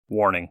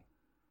Warning.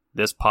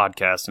 This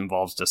podcast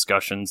involves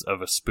discussions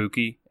of a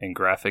spooky and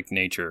graphic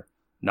nature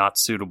not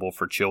suitable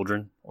for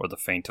children or the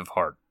faint of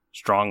heart.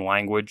 Strong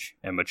language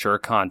and mature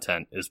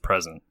content is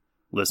present.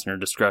 Listener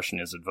discretion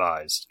is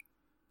advised.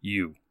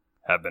 You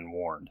have been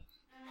warned.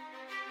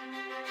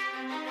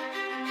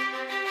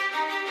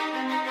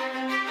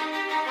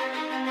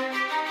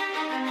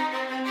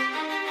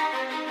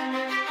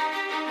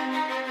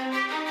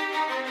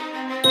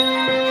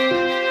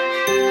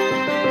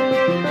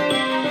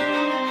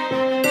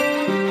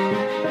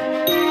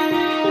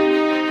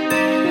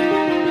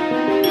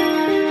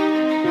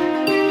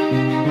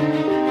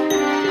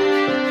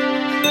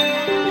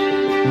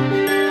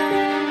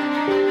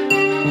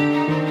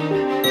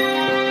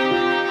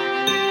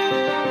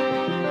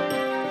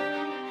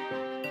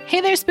 Hey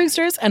there,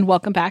 spooksters, and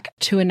welcome back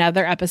to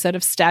another episode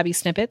of Stabby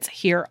Snippets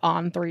here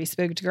on Three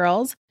Spooked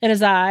Girls. It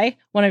is I,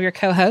 one of your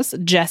co-hosts,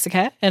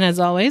 Jessica, and as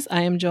always,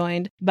 I am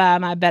joined by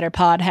my better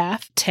pod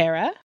half,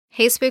 Tara.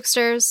 Hey,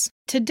 spooksters.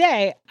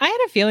 Today, I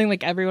had a feeling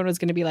like everyone was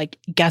going to be like,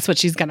 guess what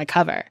she's going to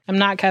cover? I'm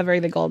not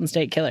covering the Golden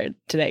State Killer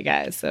today,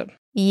 guys, so...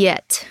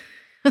 Yet.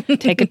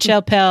 Take a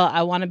chill pill.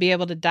 I want to be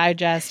able to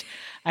digest.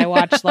 I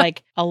watched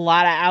like a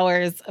lot of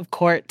hours of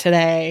court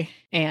today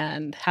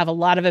and have a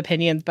lot of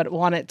opinions, but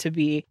want it to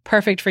be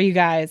perfect for you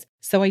guys.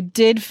 So I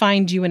did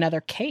find you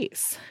another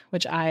case,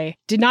 which I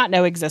did not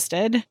know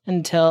existed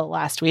until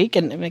last week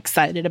and I'm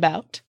excited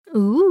about.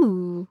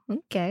 Ooh,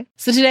 okay.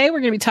 So today we're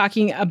going to be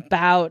talking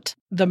about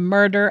the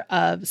murder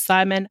of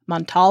Simon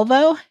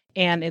Montalvo,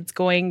 and it's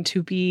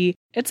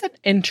an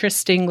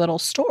interesting little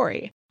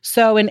story.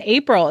 So in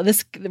April,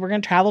 we're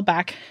going to travel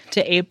back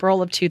to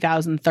April of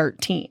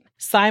 2013.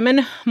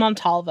 Simon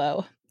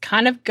Montalvo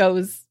kind of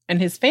goes and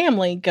his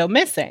family go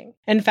missing.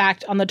 In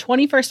fact, on the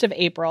 21st of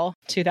April,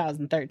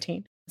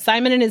 2013,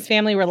 Simon and his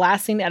family were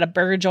last seen at a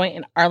burger joint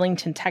in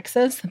Arlington,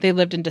 Texas. They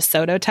lived in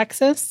DeSoto,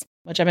 Texas,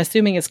 which I'm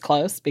assuming is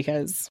close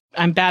because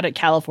I'm bad at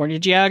California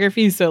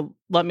geography. So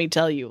let me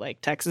tell you, like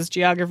Texas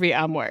geography,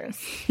 I'm worse.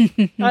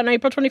 On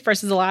April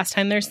 21st is the last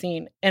time they're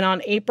seen. And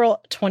on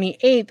April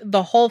 28th,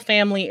 the whole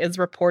family is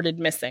reported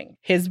missing.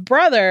 His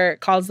brother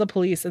calls the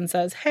police and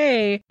says,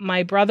 hey,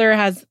 my brother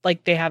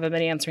they haven't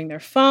been answering their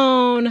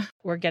phone.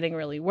 We're getting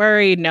really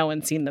worried. No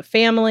one's seen the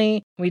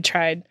family. We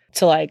tried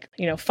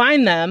to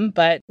find them,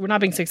 but we're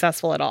not being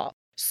successful at all.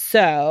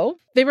 So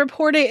they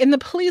report it and the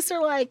police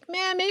are like,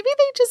 man, maybe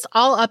they just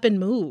all up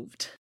and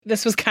moved.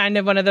 This was kind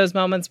of one of those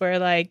moments where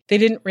they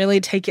didn't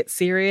really take it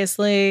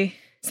seriously.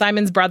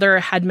 Simon's brother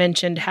had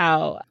mentioned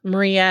how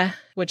Maria,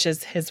 which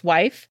is his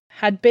wife,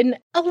 had been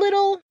a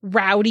little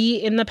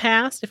rowdy in the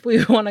past, if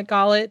we want to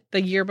call it,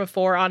 the year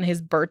before on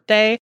his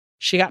birthday.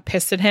 She got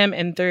pissed at him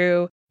and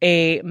threw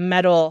a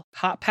metal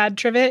hot pad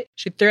trivet.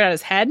 She threw it at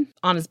his head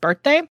on his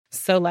birthday.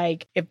 So,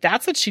 if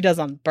that's what she does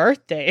on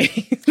birthday.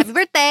 Happy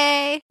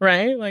birthday!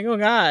 Right? Oh,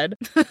 God.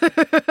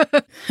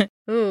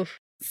 Oof.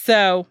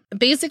 So,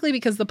 basically,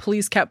 because the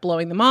police kept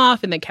blowing them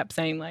off and they kept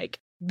saying,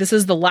 this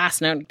is the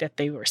last note that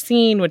they were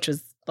seen, which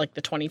was the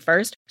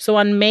 21st. So,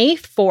 on May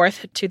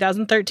 4th,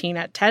 2013,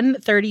 at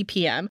 10:30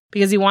 p.m.,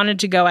 because he wanted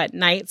to go at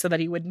night so that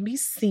he wouldn't be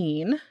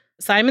seen,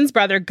 Simon's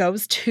brother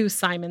goes to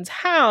Simon's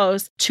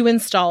house to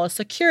install a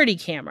security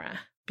camera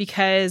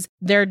because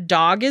their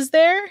dog is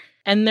there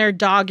and their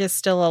dog is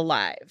still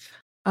alive.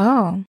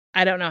 Oh.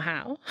 I don't know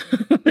how.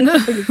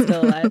 It's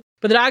still alive.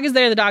 But the dog is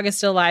there. The dog is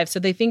still alive. So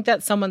they think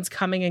that someone's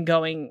coming and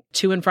going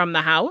to and from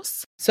the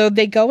house. So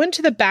they go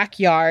into the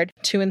backyard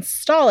to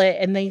install it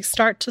and they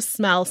start to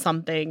smell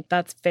something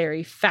that's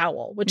very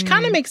foul, which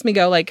kind of makes me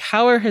go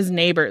how are his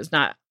neighbors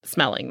not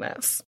smelling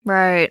this?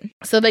 Right.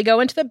 So they go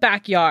into the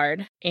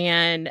backyard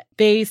and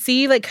they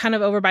see kind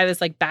of over by this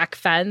back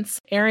fence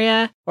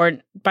area, or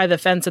by the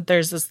fence that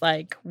there's this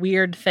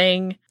weird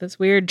thing, this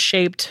weird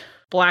shaped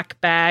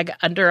black bag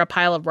under a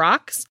pile of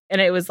rocks.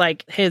 And it was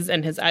his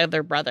and his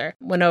other brother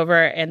went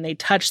over and they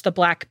touched the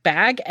black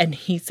bag and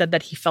he said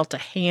that he felt a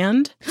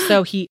hand.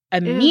 So he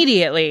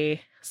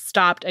immediately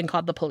stopped and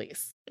called the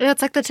police. Yeah,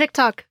 it's like the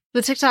TikTok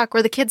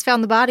where the kids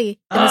found the body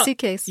in a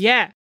suitcase.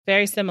 Yeah,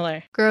 very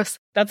similar. Gross.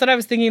 That's what I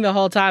was thinking the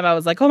whole time. I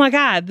was like, oh my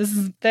God, this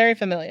is very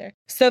familiar.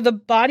 So the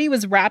body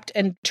was wrapped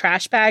in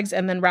trash bags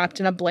and then wrapped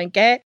in a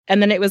blanket. And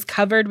then it was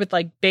covered with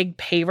big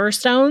paver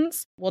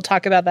stones. We'll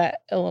talk about that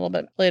a little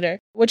bit later,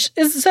 which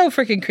is so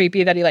freaking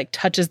creepy that he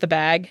touches the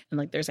bag and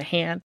there's a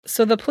hand.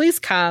 So the police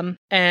come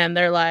and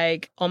they're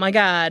like, oh my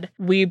God,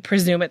 we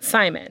presume it's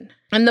Simon.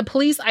 And the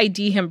police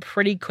ID him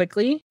pretty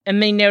quickly.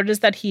 And they notice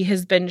that he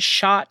has been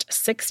shot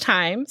 6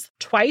 times,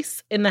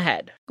 twice in the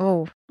head.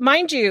 Oh.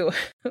 Mind you,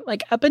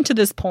 up until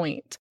this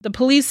point, the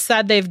police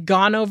said they've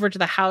gone over to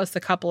the house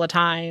a couple of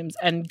times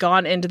and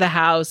gone into the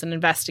house and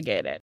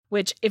investigated.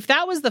 Which, if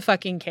that was the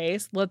fucking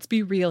case, let's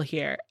be real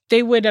here,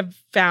 they would have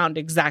found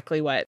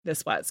exactly what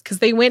this was. Because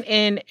they went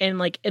in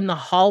and in the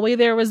hallway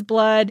there was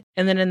blood.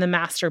 And then in the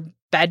master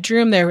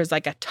bedroom there was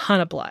a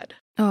ton of blood.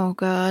 Oh,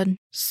 God.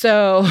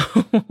 So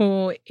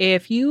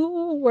if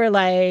you were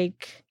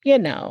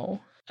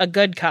a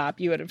good cop,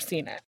 you would have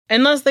seen it.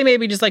 Unless they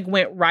maybe just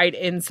went right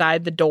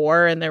inside the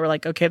door and they were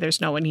like, okay,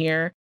 there's no one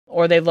here.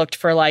 or they looked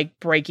for like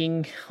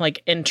breaking,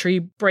 like entry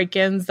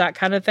break-ins, that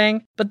kind of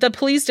thing. But the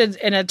police did,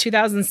 in a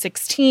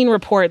 2016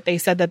 report, they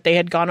said that they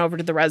had gone over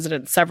to the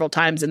residence several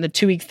times in the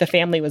 2 weeks the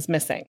family was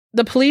missing.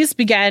 The police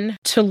began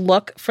to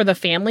look for the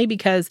family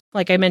because,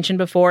 like I mentioned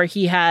before,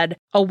 he had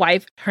a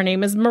wife. Her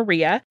name is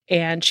Maria,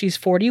 and she's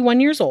 41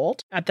 years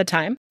old at the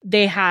time.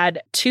 They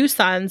had 2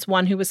 sons,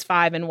 one who was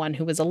 5 and one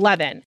who was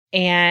 11.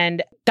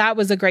 And that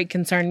was a great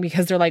concern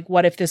because they're like,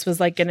 what if this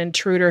was like an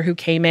intruder who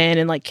came in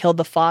and like killed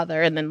the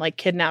father and then like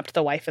kidnapped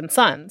the wife and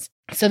sons?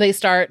 So they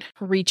start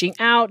reaching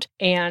out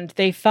and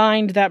they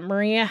find that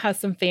Maria has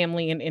some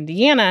family in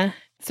Indiana.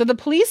 So the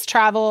police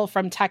travel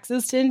from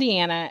Texas to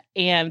Indiana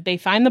and they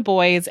find the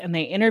boys and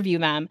they interview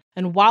them.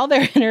 And while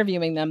they're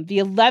interviewing them, the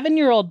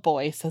 11-year-old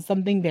boy says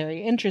something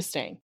very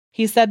interesting.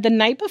 He said the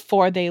night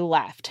before they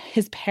left,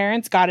 his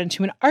parents got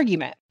into an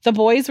argument. The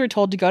boys were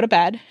told to go to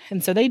bed,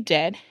 and so they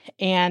did.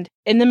 And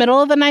in the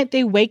middle of the night,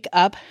 they wake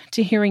up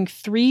to hearing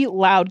 3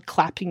 loud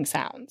clapping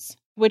sounds,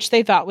 which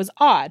they thought was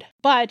odd,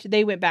 but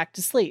they went back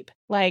to sleep.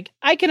 Like,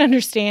 I can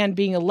understand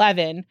being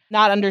 11,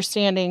 not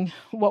understanding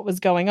what was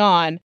going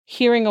on,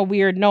 hearing a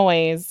weird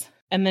noise,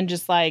 and then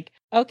just like,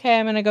 okay,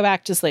 I'm going to go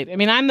back to sleep. I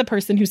mean, I'm the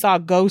person who saw a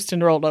ghost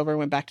and rolled over and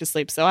went back to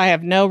sleep, so I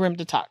have no room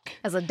to talk.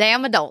 As a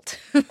damn adult.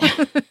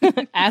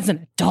 As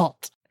an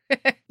adult.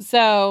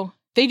 So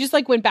they just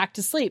like went back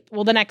to sleep.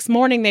 Well, the next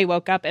morning they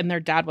woke up and their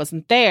dad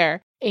wasn't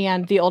there.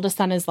 And the oldest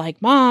son is like,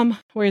 Mom,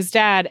 where's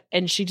Dad?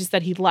 And she just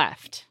said he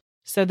left.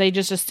 So they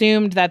just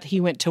assumed that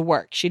he went to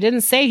work. She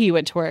didn't say he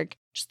went to work,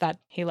 just that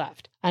he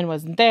left and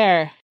wasn't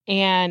there.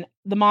 And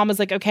the mom was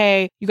like,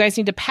 okay, you guys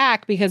need to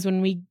pack because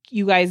when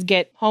you guys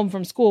get home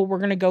from school, we're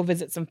going to go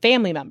visit some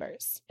family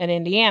members in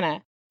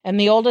Indiana. And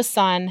the oldest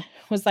son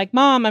was like,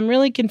 Mom, I'm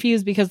really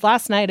confused because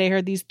last night I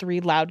heard these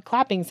 3 loud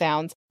clapping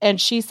sounds. And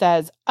she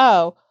says,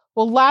 oh,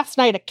 well, last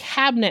night a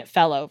cabinet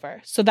fell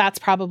over. So that's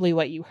probably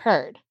what you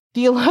heard.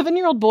 The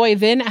 11-year-old boy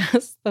then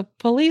asks the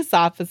police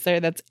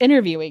officer that's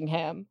interviewing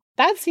him,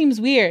 that seems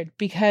weird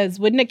because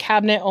wouldn't a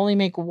cabinet only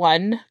make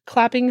 1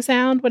 clapping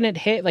sound when it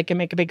hit, like it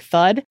make a big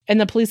thud? And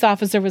the police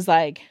officer was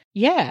like,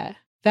 yeah,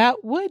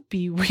 that would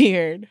be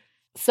weird.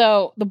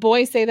 So the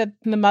boys say that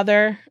the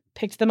mother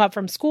picked them up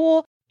from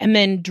school and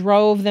then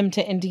drove them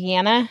to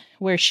Indiana,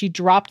 where she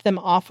dropped them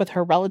off with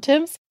her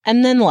relatives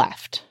and then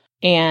left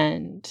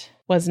and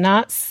was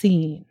not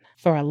seen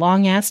for a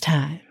long ass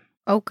time.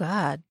 Oh,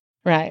 God.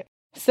 Right.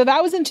 So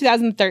that was in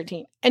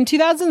 2013. In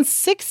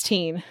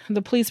 2016,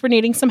 the police were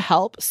needing some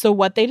help. So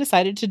what they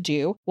decided to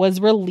do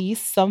was release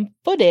some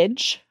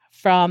footage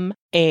from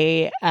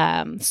a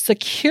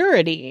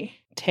security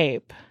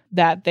tape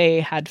that they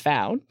had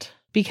found.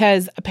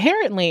 Because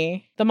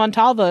apparently the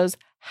Montalvos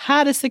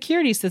had a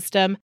security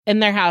system in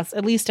their house,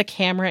 at least a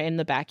camera in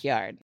the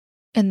backyard.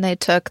 And they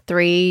took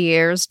 3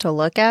 years to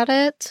look at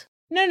it?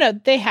 No,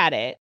 they had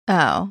it.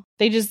 Oh.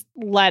 They just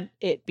let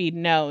it be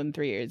known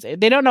 3 years.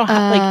 They don't know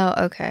how,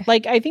 okay.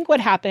 Like, I think what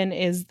happened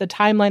is the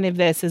timeline of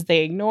this is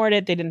they ignored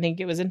it. They didn't think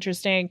it was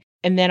interesting.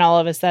 And then all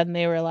of a sudden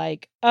they were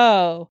like,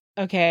 oh,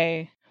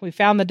 okay, we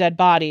found the dead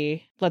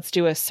body. Let's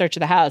do a search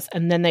of the house.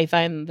 And then they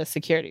find the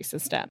security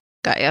system.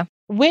 Got ya.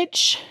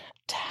 Which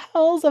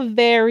tells a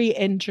very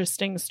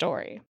interesting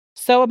story.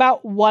 So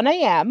about 1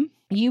 a.m.,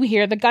 you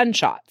hear the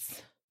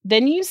gunshots.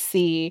 Then you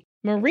see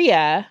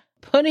Maria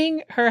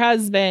putting her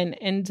husband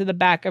into the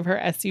back of her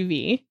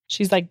SUV.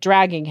 She's like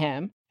dragging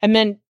him. And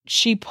then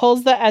she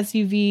pulls the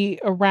SUV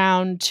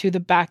around to the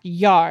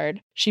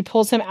backyard. She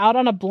pulls him out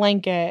on a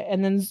blanket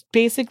and then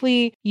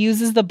basically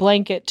uses the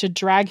blanket to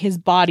drag his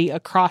body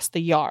across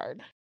the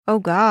yard. Oh,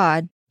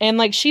 God. And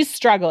like she's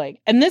struggling.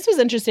 And this was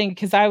interesting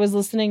because I was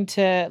listening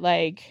to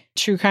like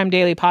True Crime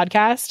Daily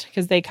podcast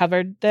because they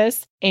covered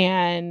this.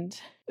 And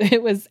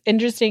it was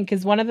interesting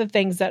because one of the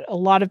things that a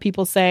lot of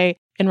people say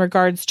in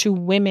regards to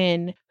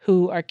women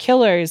who are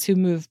killers who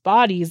move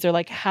bodies, they're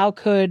like, how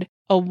could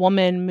a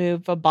woman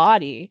move a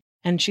body?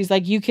 And she's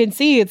like, you can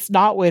see it's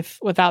not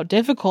without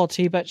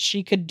difficulty, but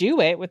she could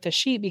do it with the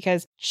sheet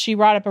because she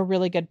brought up a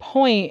really good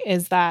point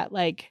is that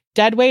like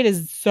dead weight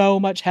is so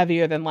much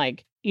heavier than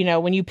like, you know,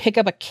 when you pick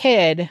up a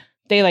kid,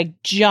 they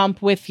like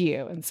jump with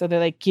you. And so they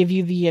like give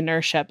you the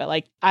inertia. But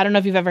like, I don't know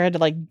if you've ever had to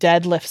like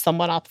deadlift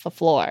someone off the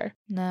floor.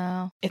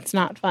 No. It's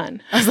not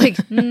fun. I was like,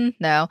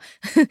 no.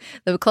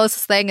 The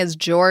closest thing is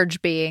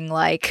George being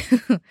like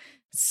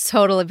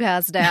totally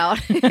passed out.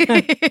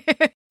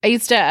 I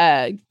used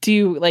to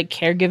do like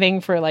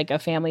caregiving for like a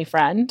family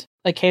friend.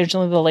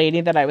 Occasionally the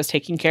lady that I was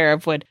taking care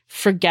of would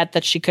forget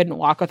that she couldn't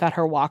walk without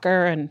her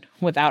walker and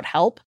without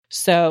help.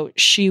 So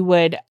she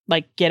would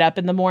like get up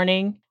in the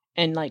morning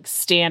and like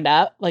stand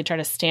up, like try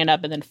to stand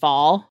up and then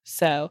fall.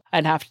 So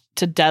I'd have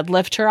to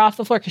deadlift her off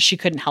the floor because she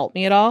couldn't help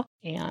me at all.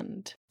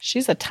 And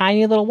she's a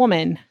tiny little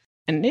woman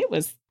and it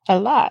was a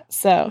lot.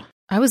 So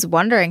I was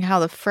wondering how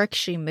the frick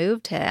she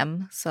moved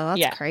him. So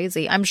that's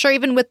crazy. I'm sure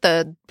even with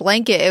the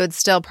blanket, it would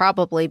still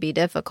probably be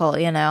difficult,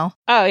 you know?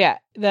 Oh, yeah.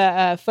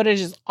 The footage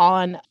is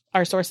on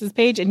our sources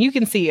page and you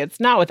can see it's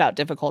not without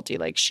difficulty.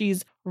 Like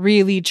she's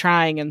really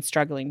trying and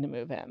struggling to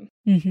move him.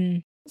 Mm-hmm.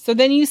 So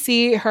then you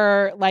see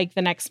her like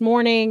the next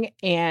morning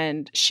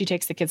and she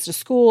takes the kids to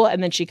school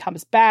and then she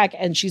comes back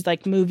and she's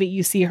like moving.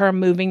 You see her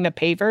moving the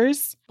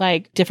pavers,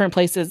 like different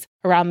places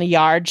around the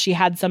yard. She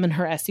had some in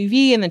her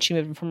SUV and then she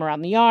moved them from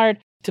around the yard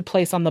to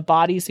place on the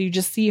body. So you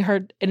just see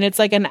her and it's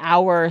like an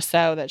hour or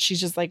so that she's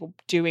just like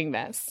doing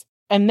this.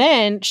 And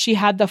then she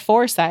had the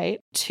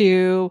foresight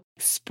to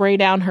spray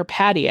down her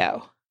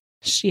patio.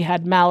 She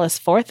had malice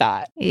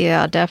forethought.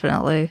 Yeah,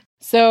 definitely.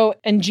 So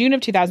in June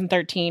of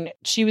 2013,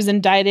 she was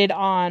indicted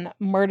on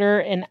murder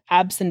in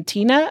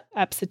absentia.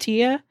 I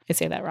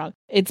say that wrong.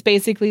 It's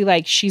basically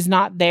like she's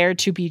not there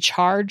to be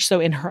charged. So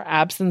in her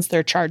absence,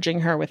 they're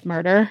charging her with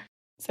murder.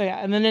 So yeah,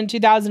 and then in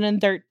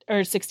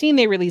 2016,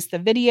 they released the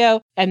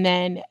video and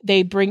then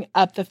they bring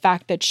up the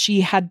fact that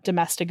she had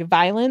domestic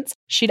violence.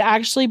 She'd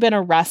actually been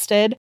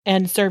arrested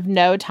and served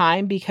no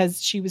time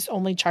because she was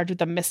only charged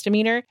with a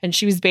misdemeanor. And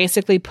she was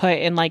basically put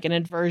in like an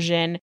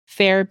aversion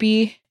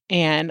therapy.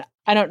 And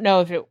I don't know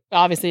if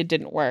it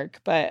didn't work,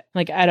 but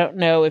like, I don't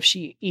know if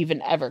she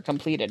even ever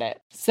completed it.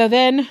 So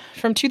then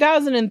from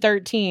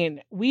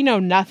 2013, we know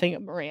nothing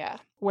of Maria,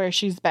 where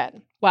she's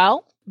been.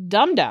 Well,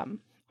 Dum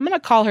Dum. I'm going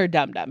to call her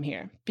Dum Dum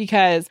here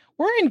because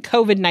we're in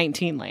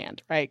COVID-19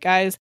 land, right,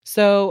 guys?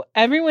 So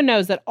everyone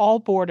knows that all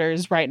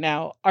borders right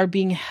now are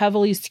being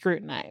heavily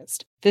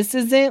scrutinized. This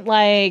isn't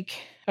like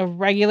a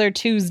regular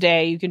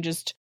Tuesday. You can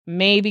just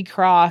maybe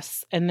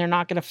cross and they're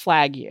not going to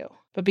flag you.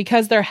 But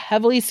because they're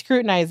heavily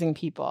scrutinizing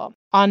people,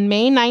 on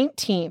May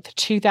 19th,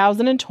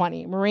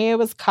 2020, Maria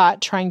was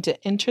caught trying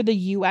to enter the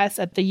U.S.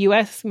 at the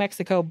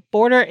U.S.-Mexico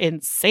border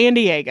in San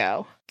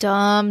Diego.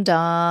 Dum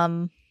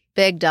Dum.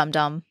 Big Dum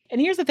Dum. And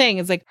here's the thing,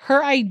 is like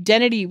her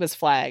identity was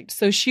flagged.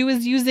 So she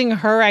was using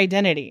her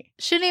identity.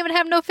 She didn't even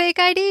have no fake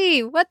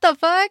ID. What the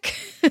fuck?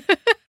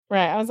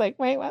 Right. I was like,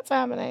 wait, what's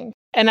happening?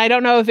 And I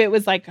don't know if it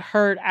was like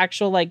her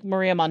actual like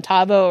Maria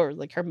Montalvo or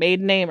like her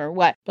maiden name or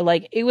what, but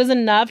like it was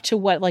enough to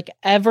what like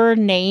ever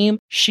name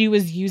she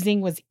was using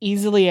was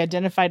easily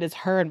identified as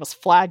her and was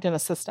flagged in a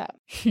system.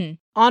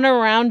 On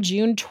around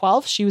June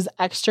 12th, she was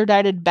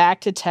extradited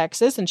back to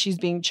Texas and she's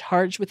being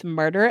charged with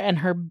murder and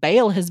her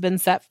bail has been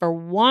set for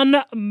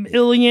 $1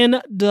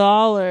 million.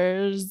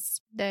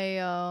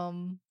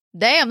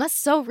 Damn, that's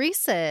so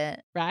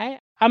recent. Right?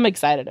 I'm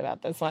excited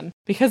about this one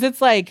because it's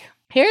like,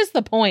 here's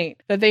the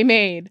point that they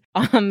made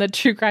on the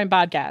True Crime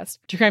podcast,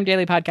 True Crime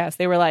Daily podcast.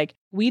 They were like,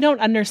 we don't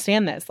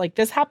understand this. Like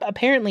this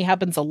apparently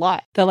happens a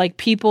lot. That like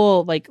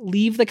people like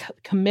leave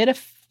commit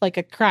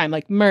a crime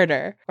like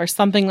murder or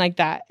something like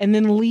that and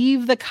then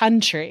leave the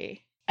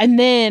country and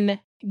then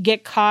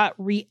get caught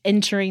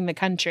re-entering the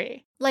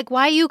country. Like,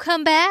 why you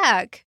come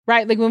back?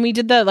 Right. Like when we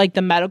did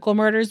the medical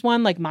murders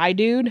one, like my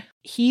dude,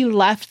 he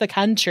left the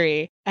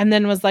country and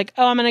then was like,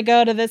 oh, I'm going to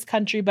go to this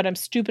country, but I'm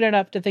stupid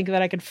enough to think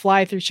that I could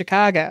fly through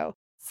Chicago.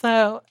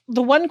 So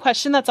the one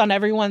question that's on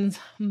everyone's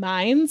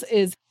minds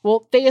is,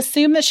 well, they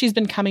assume that she's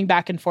been coming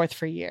back and forth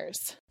for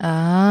years.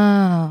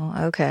 Oh,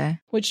 okay.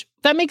 Which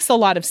that makes a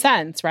lot of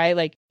sense, right?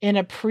 Like in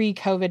a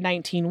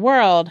pre-COVID-19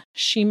 world,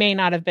 she may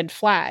not have been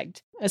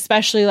flagged,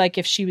 especially like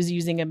if she was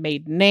using a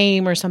maiden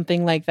name or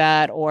something like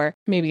that, or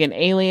maybe an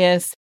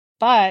alias.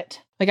 But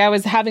like I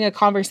was having a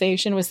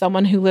conversation with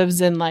someone who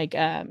lives in like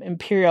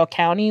Imperial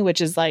County,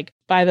 which is like,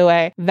 by the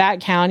way,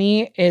 that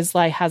county is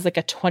like has like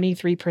a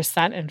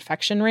 23%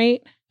 infection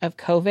rate of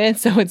COVID.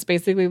 So it's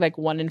basically like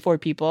 1 in 4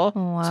 people.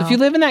 Oh, wow. So if you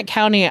live in that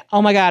county,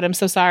 oh my God, I'm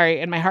so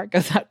sorry. And my heart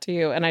goes out to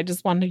you. And I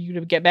just wanted you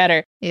to get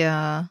better.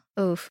 Yeah.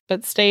 Oof.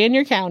 But stay in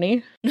your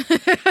county.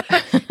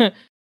 But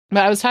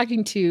I was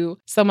talking to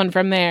someone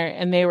from there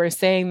and they were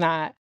saying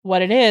that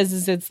what it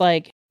is it's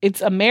like,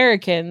 it's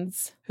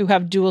Americans who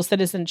have dual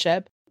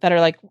citizenship that are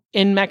like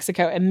in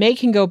Mexico and they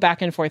can go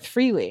back and forth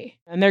freely.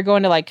 And they're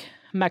going to like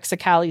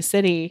Mexicali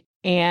City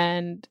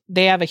and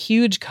they have a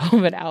huge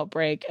COVID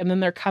outbreak and then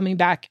they're coming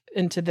back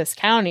into this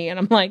county. And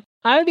I'm like,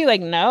 I would be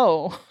like,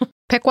 no.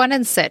 Pick one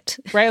and sit.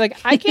 Right? Like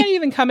I can't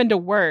even come into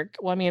work.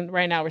 Well, I mean,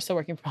 right now we're still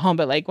working from home,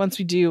 but like once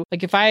we do,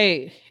 like if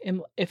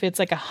it's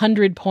like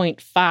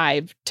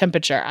 100.5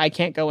 temperature, I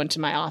can't go into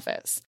my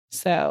office.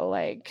 So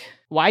like,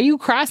 why are you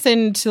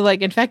crossing to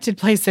like infected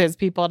places,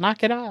 people?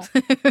 Knock it off.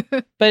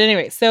 But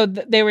anyway, so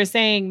they were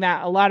saying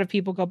that a lot of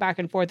people go back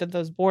and forth at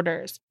those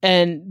borders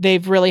and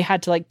they've really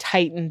had to like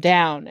tighten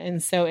down.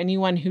 And so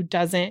anyone who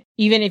doesn't,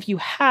 even if you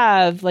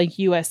have like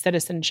US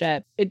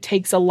citizenship, it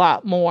takes a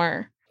lot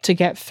more to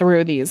get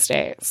through these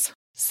days.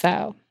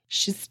 So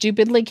she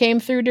stupidly came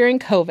through during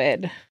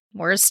COVID.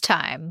 Worst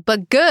time,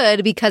 but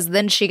good because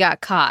then she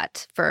got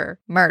caught for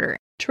murder.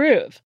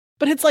 Truth.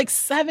 But it's like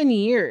 7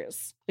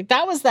 years. Like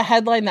that was the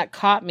headline that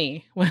caught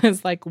me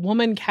was like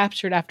woman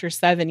captured after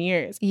 7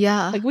 years.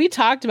 Yeah. Like we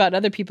talked about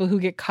other people who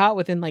get caught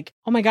within like,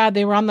 oh my God,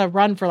 they were on the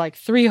run for like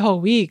 3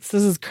 whole weeks.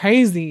 This is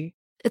crazy.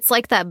 It's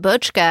like that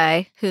Butch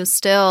guy who's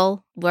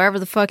still wherever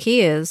the fuck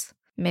he is.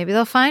 Maybe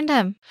they'll find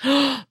him.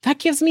 That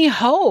gives me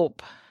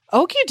hope.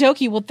 Okie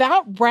dokie. Well,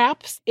 that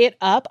wraps it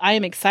up. I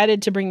am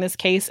excited to bring this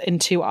case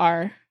into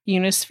our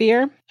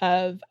Unisphere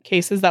of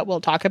cases that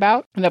we'll talk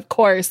about. And of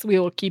course, we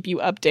will keep you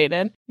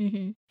updated.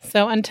 Mm-hmm.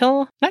 So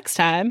until next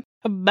time,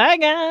 Bye,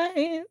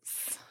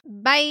 guys.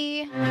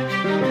 Bye.